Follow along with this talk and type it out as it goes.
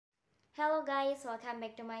Hello guys, welcome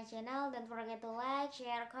back to my channel. Don't forget to like,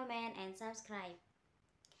 share, comment, and subscribe.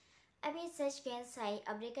 A message can say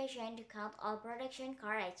application to cut all production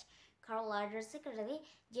courage. Karl Larder Secretary,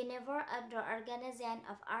 Geneva at the Organization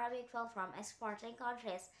of Arabic fell from exporting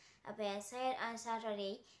countries. APEC said on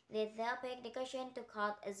Saturday that the APEC decision to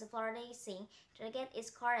cut its flourishing target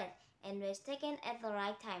is correct and was taken at the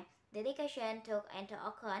right time. The decision took into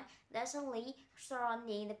account the uncertainty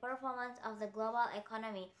surrounding the performance of the global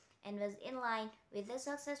economy and was in line with the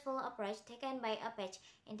successful approach taken by APEC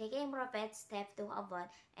in taking rapid steps to avoid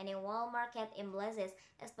any world market imbalances,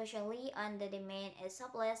 especially on the demand and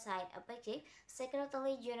supply side. APEC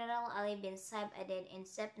Secretary General Ali bin Saib added in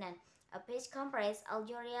September. A peace conference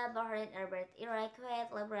Algeria, Bahrain, Iraq,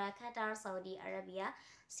 Kuwait, Libya, Qatar, Saudi Arabia,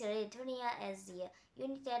 Syria, Tunisia as the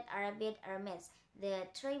United Arab Emirates, the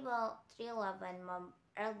tribal 311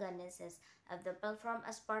 organizations of the platform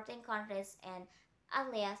exporting countries and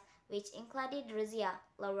allies, which included Russia,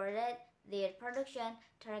 lowered their production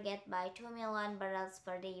target by 2 million barrels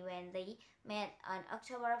per day when they met on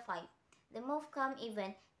October 5. The move comes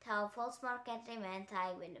even though false market remain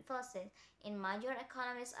tight with inflation in major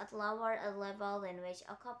economies at lower level than which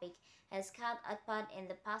OPEC has cut output in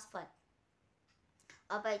the past month.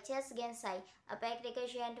 OPEC again say OPEC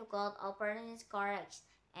decision to cut operations correct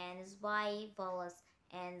and by volas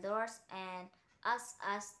and doors and us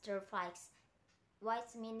as terrifies.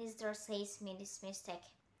 Vice Minister says mistake.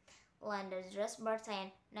 London's Dress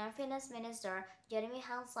Britain, non-finance minister Jeremy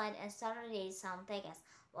Hunt said on Saturday some taxes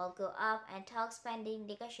will go up and talk spending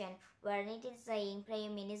discussion were needed, saying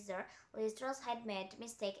Prime Minister Liz Truss had made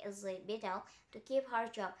mistake as a battle to keep her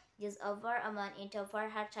job just over a month into for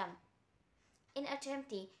her term. In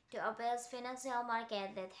attempting to appease financial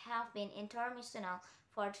markets that have been international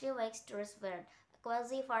for 3 weeks, Truss were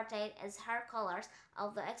quasi-fortified as her colors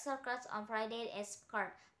of the exercise on Friday as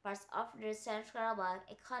part of the central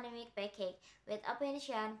economic package with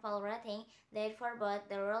opposition poll rating that for both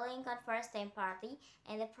the ruling Conservative Party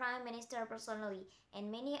and the Prime Minister personally,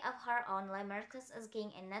 and many of her own lawmakers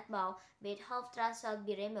asking and not bow bid hope trust shall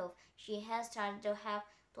be removed. She has started to have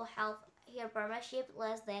to help her premiership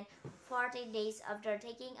less than 40 days after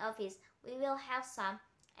taking office. We will have some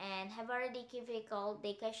and have already difficult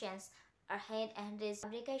discussions ahead and this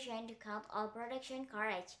application to cut all production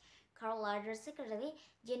courage. Karl Larder Secretary,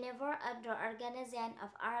 Geneva at the Organization of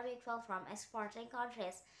Arabic fell from exporting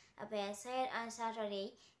countries. APEC said on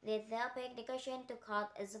Saturday that the APEC decision to cut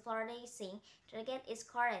its flourishing target is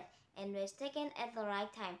correct and was taken at the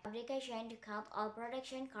right time. Application to cut all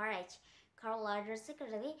production courage. Karl Larder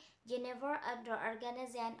Secretary, Geneva at the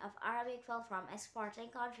Organization of Arabic fell from exporting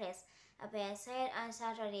countries. APEC said on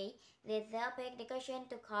Saturday that the APEC decision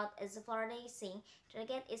to cut its flourishing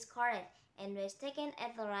target is correct and was taken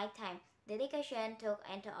at the right time. The decision took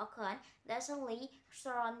into account the uncertainty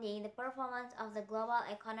surrounding the performance of the global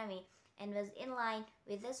economy and was in line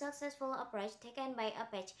with the successful approach taken by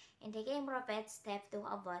APEC in taking rapid steps to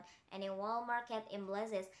avoid any world market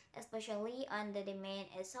imbalances, especially on the demand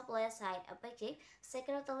and supply side. APEC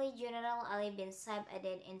Secretary General Ali bin Saib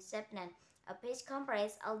added in September. A peace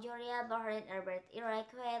conference Algeria, Bahrain,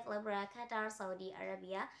 Iraq, Kuwait, Libya, Qatar, Saudi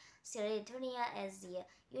Arabia, Syria, Tunisia as the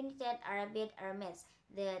United Arab Emirates,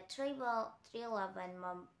 the tribal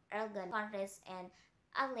 311 countries and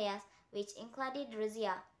allies, which included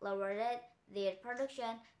Russia, lowered their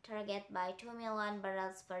production target by 2 million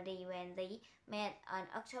barrels per day when they met on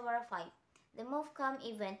October 5. The move comes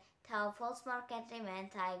even though false market remain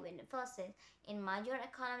tight with inflation in major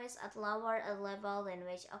economies at lower level than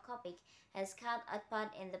which OPEC has cut output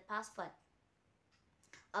in the past month.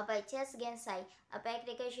 OPEC again say OPEC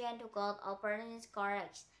decision to cut operations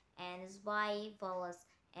correct and by volas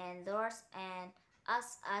and doors and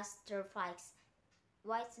us as terrifies.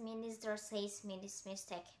 Vice Minister says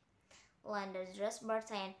mistake. London's Dress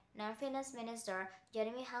Britain, non-finance minister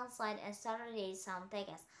Jeremy Hunt said on Saturday some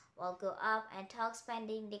taxes will go up and talk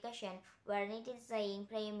spending discussion were needed, saying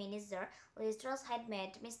Prime Minister Liz Truss had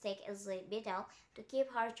made mistake as a battle to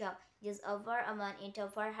keep her job just over a month into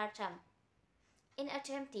for her term. In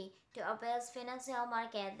attempting to appease financial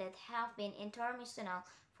markets that have been international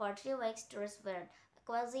for 3 weeks, Truss were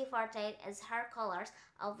quasi-fortified as her colors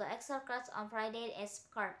of the exercise on Friday as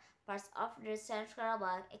part of the central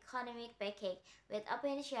economic package with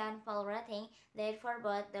opposition poll rating that for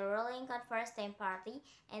both the ruling Conservative Party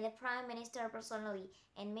and the Prime Minister personally,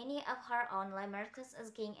 and many of her own lawmakers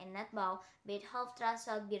asking and not bow bid hope trust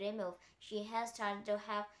shall be removed. She has started to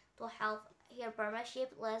have to help her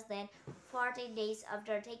premiership less than 40 days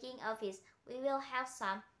after taking office. We will have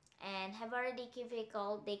some and have already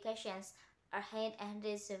difficult discussions ahead and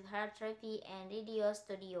receive her therapy and radio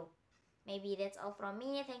studio. Maybe that's all from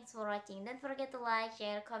me. Thanks for watching. Don't forget to like,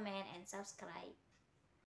 share, comment, and subscribe.